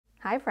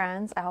Hi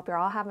friends, I hope you're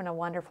all having a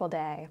wonderful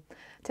day.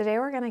 Today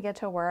we're going to get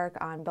to work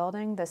on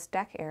building this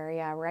deck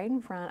area right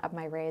in front of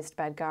my raised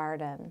bed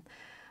garden.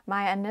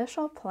 My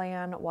initial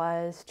plan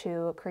was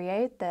to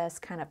create this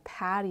kind of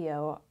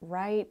patio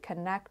right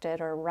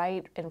connected or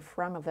right in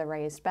front of the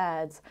raised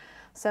beds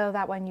so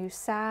that when you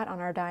sat on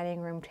our dining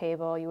room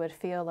table you would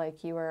feel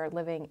like you were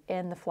living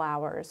in the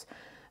flowers.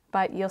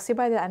 But you'll see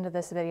by the end of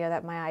this video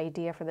that my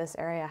idea for this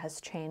area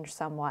has changed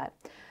somewhat.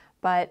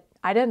 But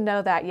I didn't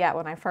know that yet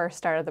when I first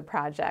started the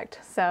project.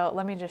 So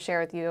let me just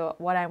share with you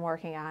what I'm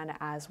working on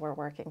as we're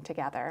working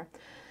together.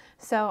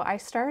 So I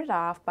started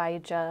off by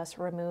just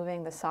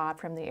removing the sod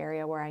from the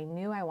area where I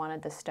knew I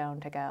wanted the stone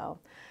to go.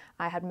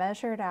 I had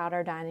measured out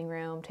our dining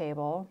room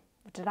table.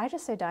 Did I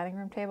just say dining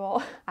room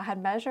table? I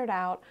had measured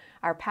out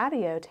our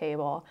patio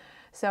table,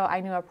 so I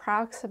knew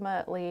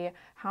approximately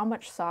how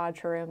much sod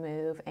to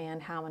remove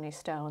and how many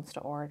stones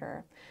to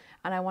order.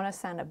 And I want to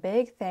send a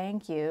big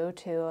thank you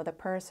to the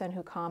person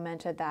who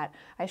commented that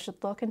I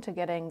should look into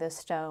getting this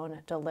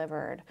stone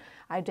delivered.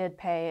 I did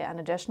pay an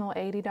additional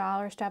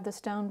 $80 to have the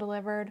stone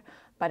delivered,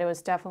 but it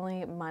was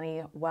definitely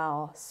money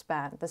well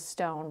spent. The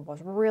stone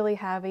was really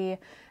heavy,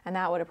 and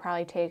that would have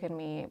probably taken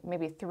me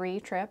maybe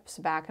 3 trips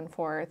back and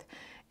forth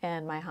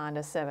in my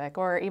Honda Civic,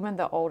 or even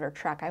the older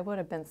truck. I would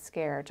have been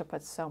scared to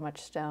put so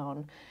much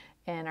stone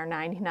in our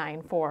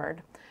 '99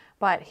 Ford.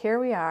 But here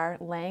we are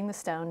laying the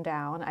stone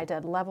down. I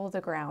did level the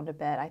ground a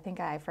bit. I think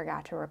I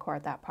forgot to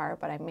record that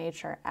part, but I made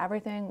sure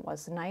everything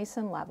was nice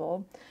and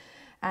level.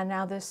 And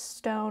now this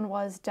stone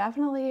was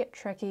definitely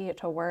tricky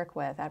to work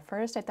with. At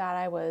first I thought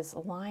I was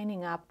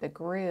lining up the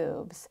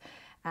grooves,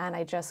 and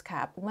I just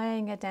kept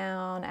laying it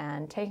down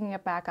and taking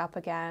it back up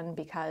again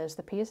because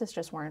the pieces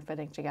just weren't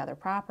fitting together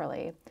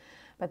properly.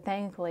 But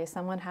thankfully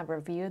someone had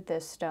reviewed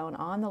this stone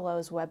on the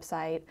Lowe's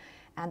website,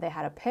 and they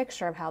had a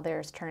picture of how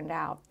theirs turned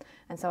out.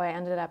 And so I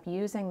ended up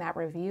using that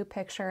review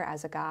picture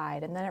as a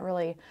guide, and then it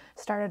really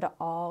started to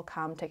all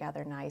come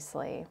together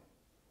nicely.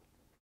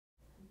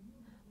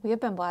 We have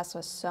been blessed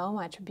with so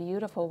much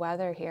beautiful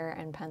weather here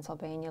in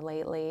Pennsylvania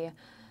lately.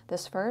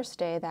 This first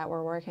day that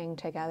we're working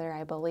together,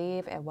 I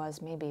believe it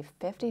was maybe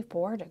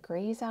 54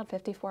 degrees out,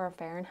 54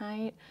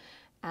 Fahrenheit.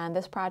 And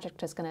this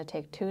project is going to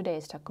take 2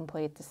 days to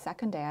complete. The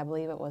second day, I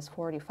believe it was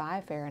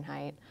 45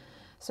 Fahrenheit.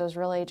 So it was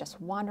really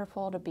just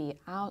wonderful to be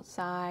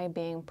outside,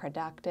 being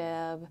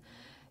productive.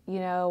 You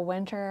know,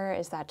 winter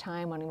is that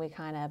time when we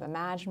kind of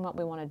imagine what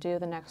we want to do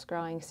the next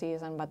growing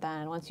season, but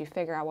then once you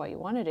figure out what you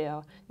want to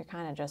do, you're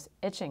kind of just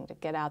itching to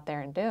get out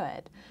there and do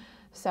it.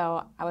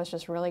 So I was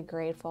just really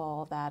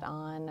grateful that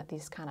on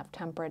these kind of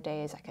temperate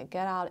days, I could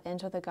get out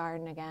into the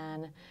garden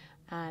again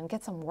and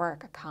get some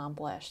work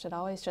accomplished. It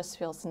always just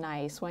feels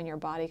nice when your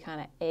body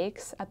kind of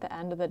aches at the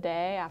end of the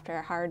day after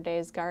a hard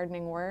day's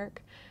gardening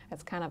work.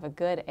 It's kind of a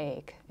good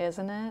ache,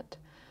 isn't it?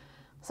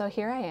 So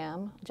here I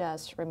am,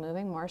 just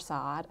removing more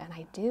sod, and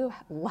I do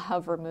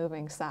love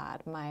removing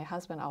sod. My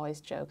husband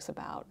always jokes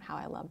about how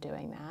I love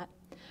doing that.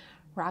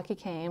 Rocky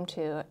came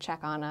to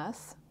check on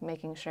us,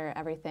 making sure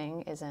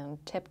everything is in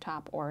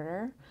tip-top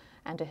order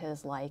and to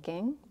his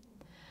liking.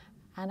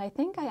 And I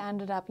think I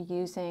ended up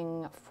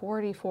using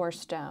 44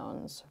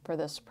 stones for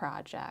this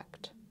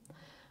project.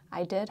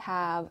 I did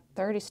have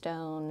 30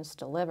 stones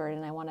delivered,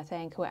 and I want to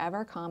thank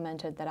whoever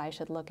commented that I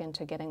should look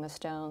into getting the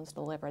stones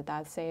delivered.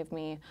 That saved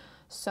me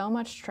so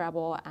much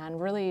trouble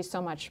and really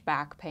so much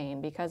back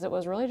pain, because it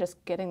was really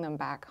just getting them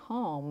back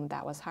home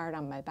that was hard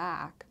on my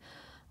back.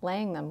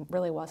 Laying them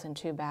really wasn't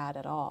too bad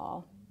at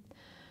all.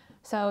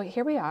 So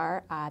here we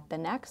are at the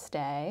next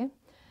day.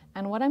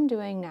 And what I'm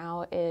doing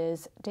now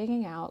is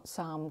digging out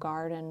some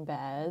garden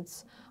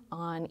beds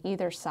on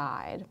either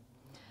side.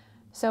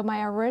 So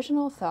my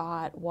original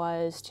thought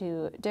was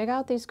to dig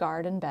out these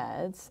garden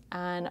beds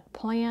and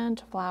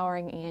plant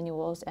flowering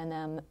annuals in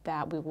them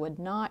that we would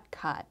not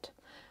cut.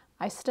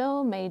 I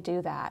still may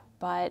do that,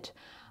 but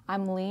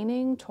I'm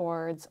leaning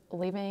towards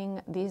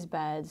leaving these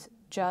beds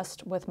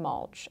just with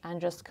mulch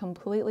and just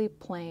completely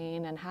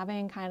plain, and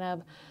having kind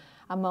of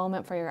a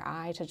moment for your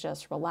eye to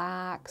just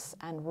relax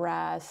and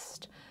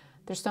rest.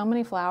 There's so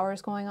many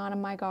flowers going on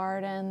in my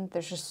garden.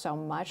 There's just so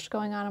much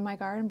going on in my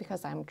garden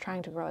because I'm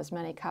trying to grow as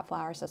many cut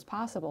flowers as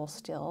possible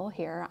still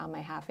here on my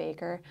half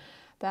acre,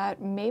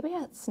 that maybe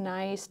it's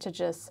nice to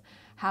just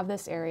have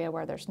this area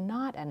where there's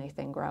not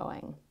anything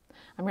growing.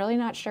 I'm really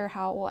not sure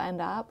how it will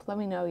end up. Let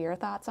me know your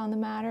thoughts on the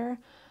matter.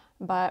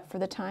 But for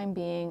the time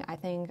being, I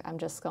think I'm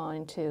just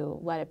going to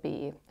let it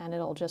be, and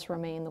it'll just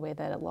remain the way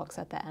that it looks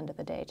at the end of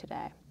the day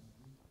today.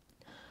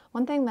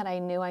 One thing that I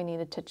knew I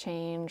needed to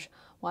change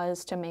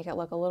was to make it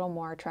look a little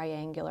more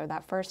triangular.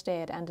 That first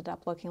day it ended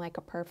up looking like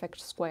a perfect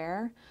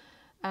square,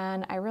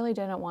 and I really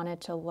didn't want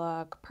it to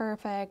look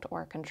perfect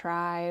or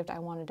contrived. I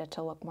wanted it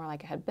to look more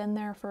like it had been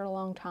there for a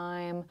long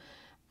time,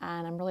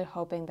 and I'm really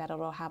hoping that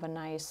it'll have a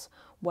nice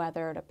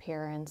weathered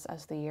appearance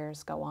as the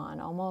years go on.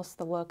 Almost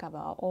the look of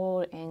an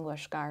old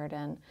English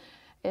garden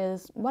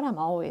is what I'm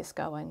always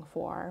going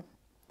for.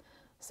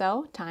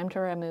 So time to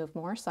remove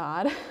more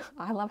sod.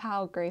 I love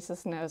how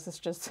Grace's nose is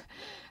just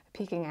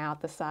peeking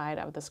out the side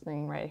of the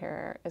screen right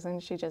here.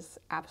 Isn't she just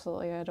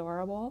absolutely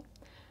adorable?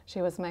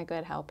 She was my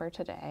good helper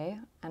today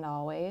and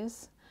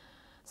always.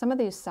 Some of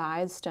these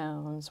side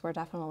stones were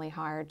definitely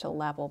hard to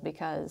level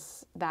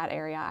because that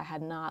area I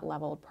had not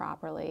leveled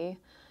properly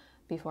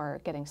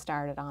before getting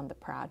started on the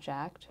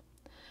project.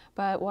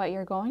 But what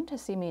you're going to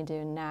see me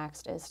do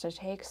next is to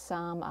take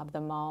some of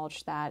the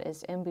mulch that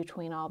is in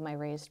between all of my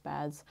raised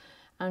beds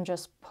and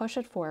just push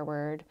it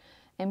forward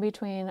in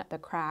between the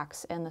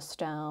cracks in the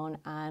stone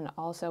and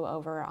also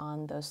over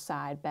on those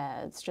side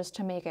beds, just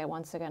to make it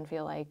once again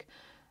feel like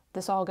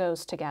this all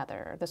goes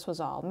together. This was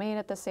all made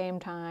at the same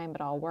time,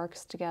 it all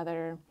works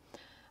together.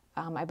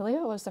 I believe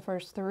it was the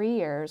first 3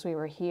 years we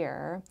were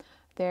here.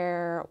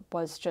 There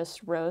was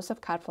just rows of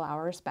cut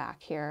flowers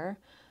back here.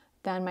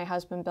 Then my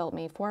husband built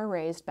me 4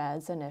 raised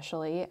beds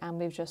initially, and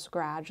we've just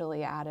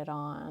gradually added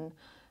on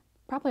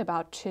probably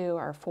about 2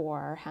 or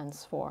 4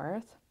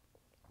 henceforth.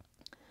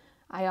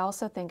 I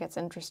also think it's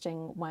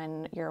interesting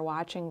when you're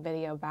watching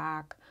video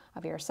back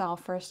of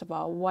yourself, first of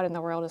all, what in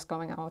the world is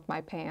going on with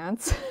my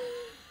pants?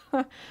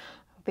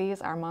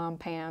 These are mom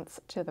pants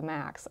to the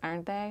max,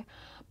 aren't they?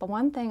 But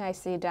one thing I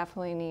see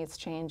definitely needs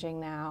changing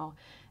now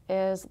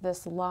is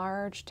this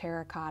large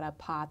terracotta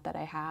pot that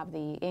I have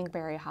the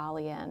inkberry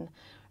holly in.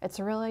 It's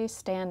really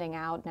standing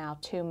out now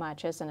too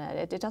much, isn't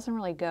it? It doesn't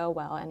really go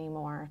well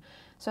anymore.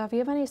 So if you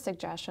have any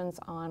suggestions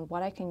on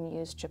what I can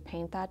use to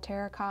paint that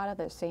terracotta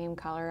the same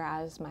color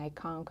as my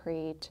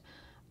concrete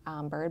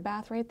bird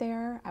bath right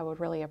there, I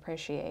would really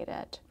appreciate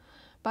it.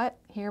 But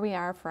here we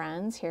are,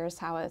 friends. Here's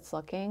how it's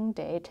looking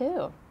day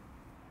 2.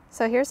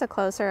 So here's a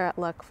closer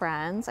look,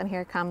 friends, and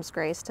here comes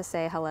Grace to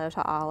say hello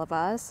to all of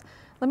us.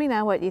 Let me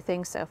know what you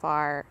think so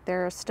far.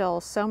 There's still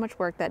so much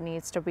work that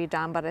needs to be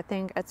done, but I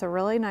think it's a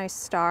really nice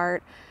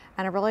start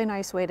and a really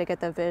nice way to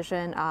get the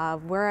vision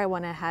of where I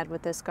want to head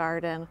with this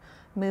garden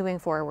moving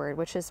forward,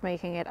 which is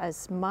making it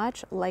as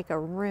much like a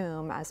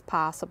room as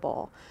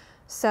possible.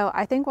 So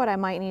I think what I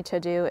might need to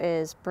do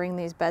is bring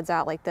these beds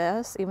out like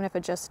this, even if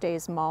it just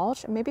stays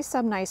mulch, maybe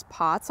some nice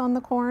pots on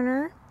the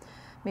corner.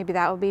 Maybe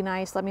that would be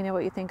nice. Let me know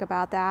what you think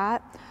about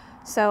that.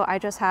 So I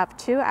just have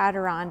 2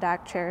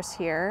 Adirondack chairs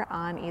here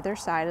on either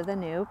side of the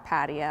new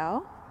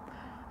patio.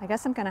 I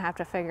guess I'm gonna have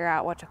to figure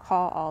out what to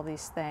call all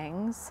these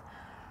things.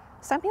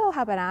 Some people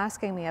have been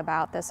asking me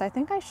about this. I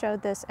think I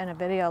showed this in a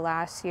video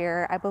last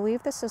year. I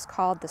believe this is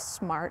called the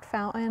Smart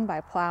Fountain by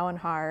Plow and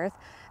Hearth.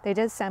 They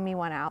did send me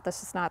one out.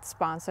 This is not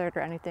sponsored or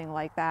anything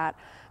like that,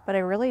 but I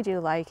really do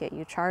like it.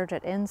 You charge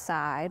it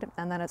inside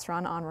and then it's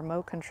run on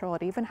remote control.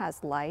 It even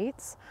has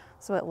lights,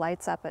 so it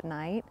lights up at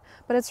night,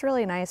 but it's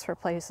really nice for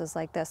places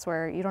like this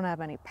where you don't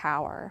have any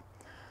power.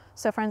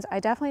 So friends, I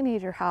definitely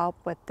need your help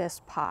with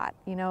this pot.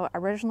 You know,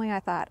 originally I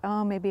thought,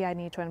 oh, maybe I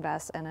need to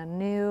invest in a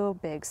new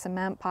big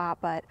cement pot,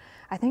 but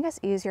I think it's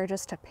easier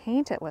just to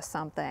paint it with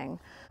something.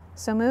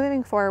 So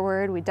moving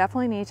forward, we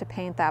definitely need to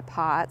paint that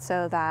pot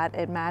so that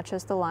it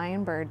matches the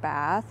lion bird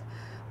bath.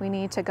 We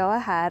need to go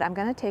ahead. I'm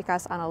going to take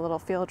us on a little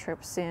field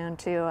trip soon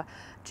to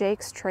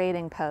Jake's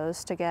trading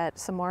post to get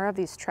some more of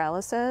these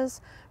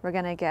trellises. We're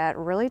going to get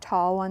really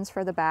tall ones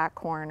for the back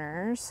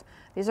corners.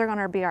 These are going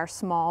to be our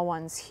small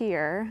ones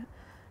here.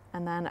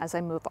 And then as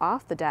I move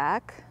off the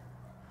deck,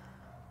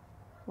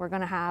 we're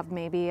going to have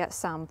maybe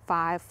some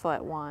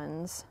 5-foot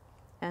ones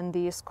in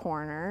these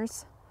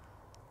corners.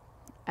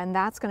 And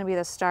that's going to be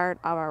the start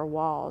of our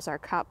walls, our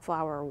cut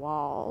flower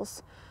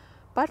walls.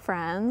 But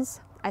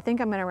friends, I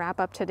think I'm going to wrap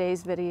up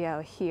today's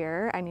video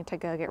here. I need to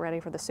go get ready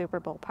for the Super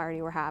Bowl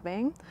party we're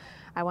having.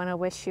 I want to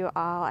wish you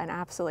all an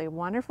absolutely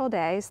wonderful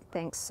day.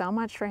 Thanks so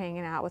much for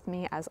hanging out with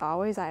me. As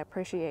always, I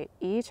appreciate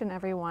each and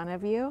every one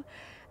of you.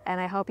 And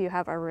I hope you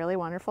have a really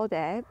wonderful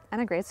day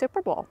and a great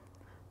Super Bowl.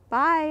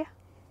 Bye.